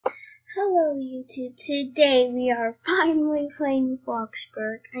Hello YouTube, today we are finally playing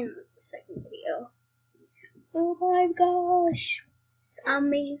Bloxburg. I know it's the second video. Oh my gosh, it's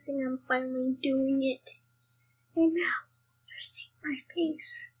amazing, I'm finally doing it. And now, you're seeing my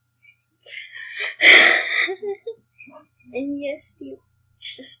face. And yes, dude,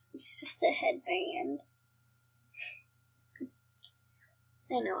 it's just a headband.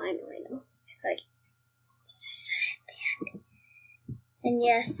 I know. Like, it's just a headband. And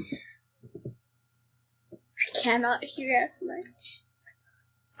yes, I cannot hear as much.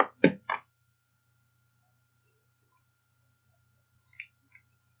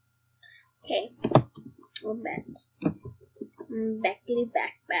 Okay, we're back. I'm back.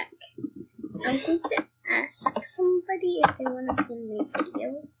 I'm going to ask somebody if they want to film my video.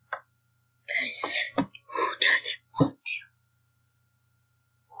 Because who doesn't want to?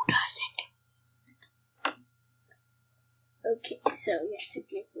 Who doesn't? Okay, so yeah,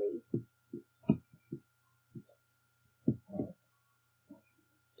 technically.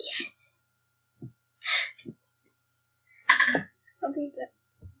 Yes. Okay, good.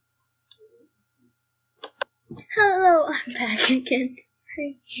 Hello, I'm back again.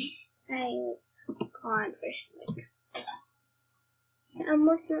 Sorry. I was gone for a sec. I'm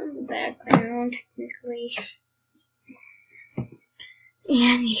working on the background, technically.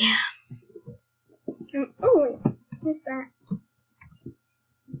 And yeah. Oh, wait. What's that?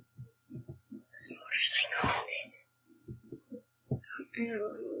 This motorcycle is. I don't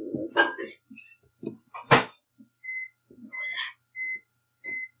know what it is. What was that?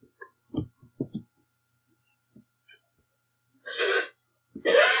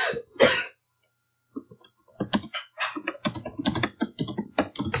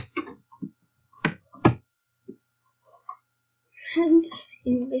 I'm just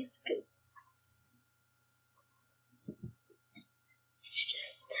saying this because it's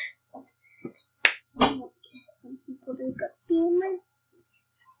just I want some people to get famous,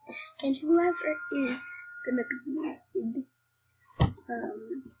 and whoever is gonna be elected,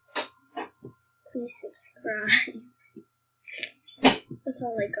 please subscribe. That's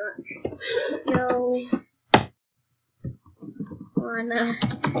all I got. Yo, wanna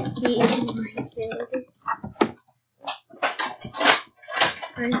be in my building?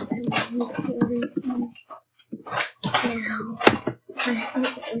 I'm recording now. I'm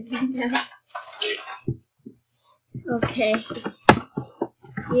recording now. Okay.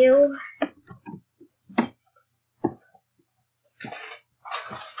 You.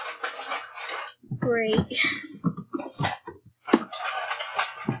 Great.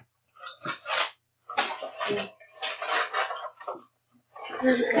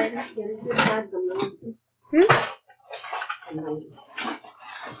 That's good.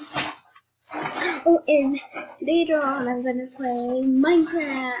 Oh, and later on I'm gonna play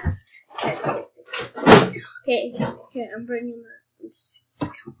Minecraft. Okay, here I'm bringing the.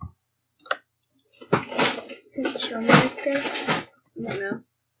 Just show me like this. I don't know.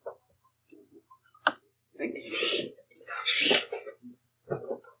 Let's see.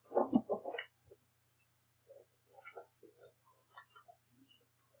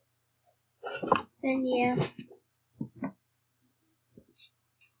 And yeah.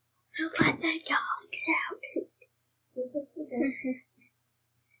 I'll let the dogs out.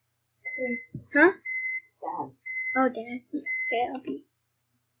 Huh? Dad. Oh, Dad. Okay, I'll be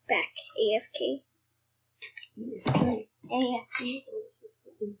back. AFK. AFK.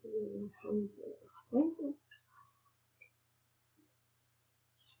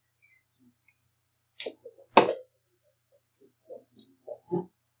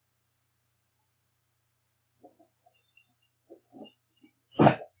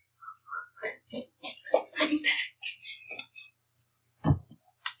 I'm back.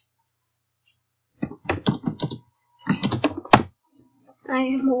 I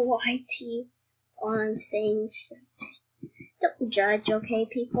am a YT. That's all I'm saying. It's just don't judge, okay,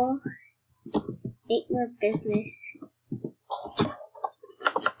 people? Ain't your business.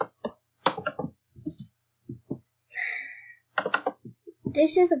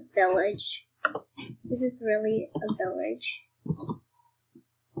 This is a village. This is really a village.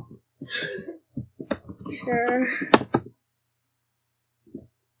 Sure.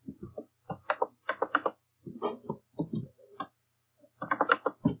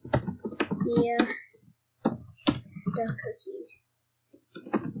 Yeah. The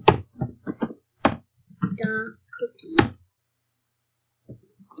cookie.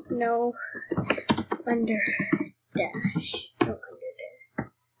 No under dash. No under dash.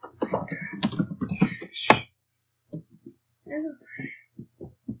 Oh.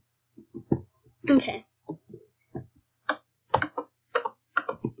 Okay.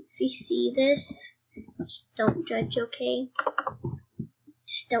 you see this, just don't judge, okay?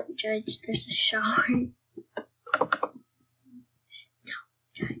 Just don't judge. There's a shower. Just don't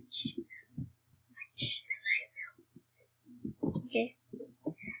judge as much as I will. Okay.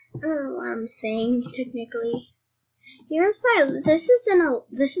 I don't know what I'm saying technically. Here's my. This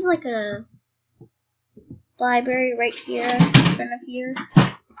is like a library right here in front of here,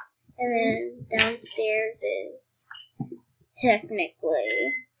 and then downstairs is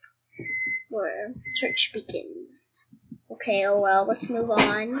technically where church begins. Okay, oh well, let's move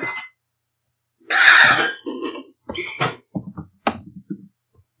on.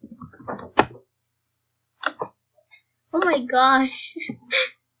 Oh my gosh.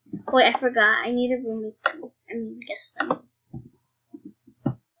 Wait, I forgot. I need to remove them. I mean, guess them.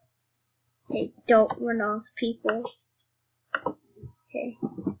 Okay, don't run off, people. Okay.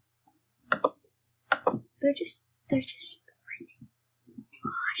 They're just boys.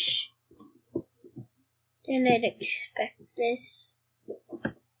 Gosh. Didn't expect this.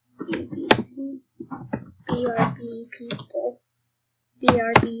 BBC. BRB people.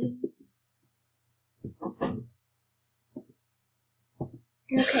 BRB.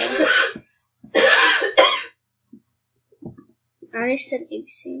 Okay. I already said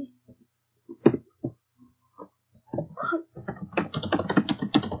ABC. Come.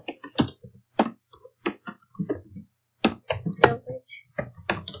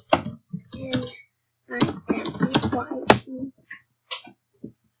 And I am watching.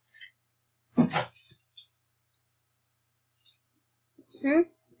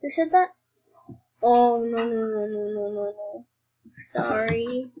 Who said that? Oh, no.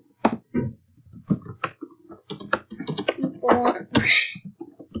 Sorry. People aren't.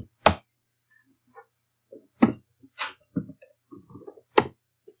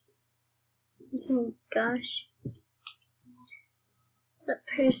 Oh gosh. That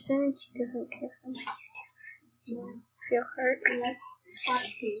person, she doesn't care for my feel hurt.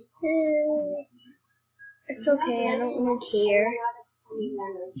 It's okay, I don't really care.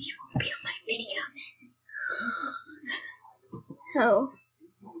 She won't be on my video then.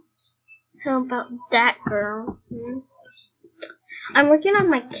 How about that girl? I'm working on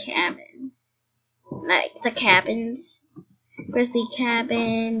my cabin. Like the cabins. Grizzly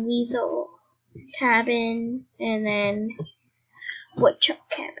cabin, weasel cabin, and then woodchuck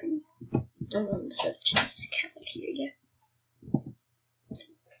cabin. I'm going to search this cabin here,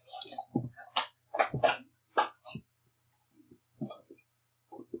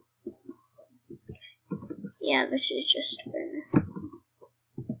 yeah, this is just for...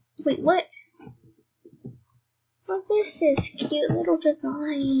 Wait, what? Oh, this is cute little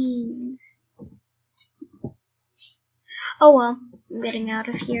designs. Oh well, I'm getting out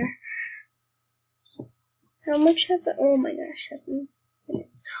of here. How much have I? Oh my gosh, 7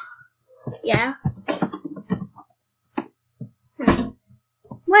 minutes. Yeah.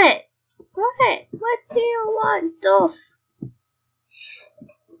 What? What do you want, Dolph?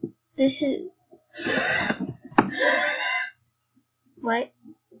 This is... What?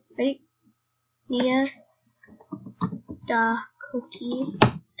 Right? Yeah. The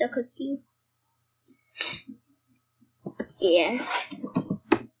cookie. Yes.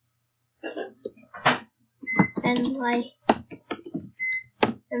 And like.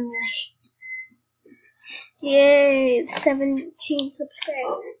 Yay, 17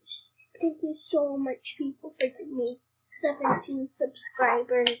 subscribers. Thank you so much, people, for giving me 17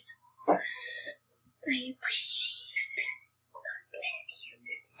 subscribers. I appreciate it. God bless you.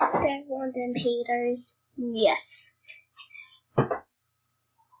 They're one of them haters. Yes.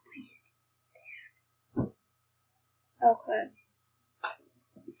 Okay.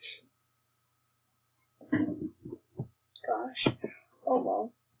 Gosh. Oh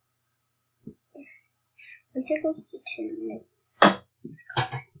well. Once it goes to 10 minutes, it's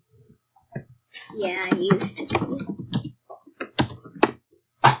gone. Yeah, I used to be.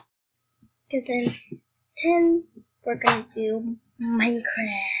 Because then 10, we're gonna do Minecraft.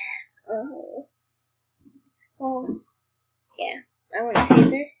 Oh. Well, yeah. I want to say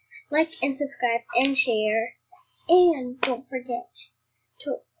this. Like and subscribe and share. And don't forget to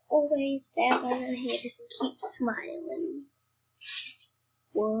always dab on your haters and keep smiling.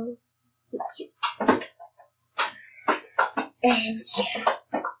 Whoa. And yeah.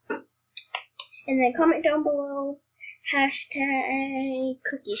 And then comment down below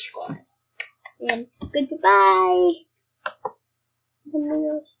 #Cookie Squad. And goodbye.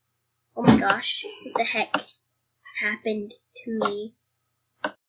 Oh my gosh. What the heck happened to me?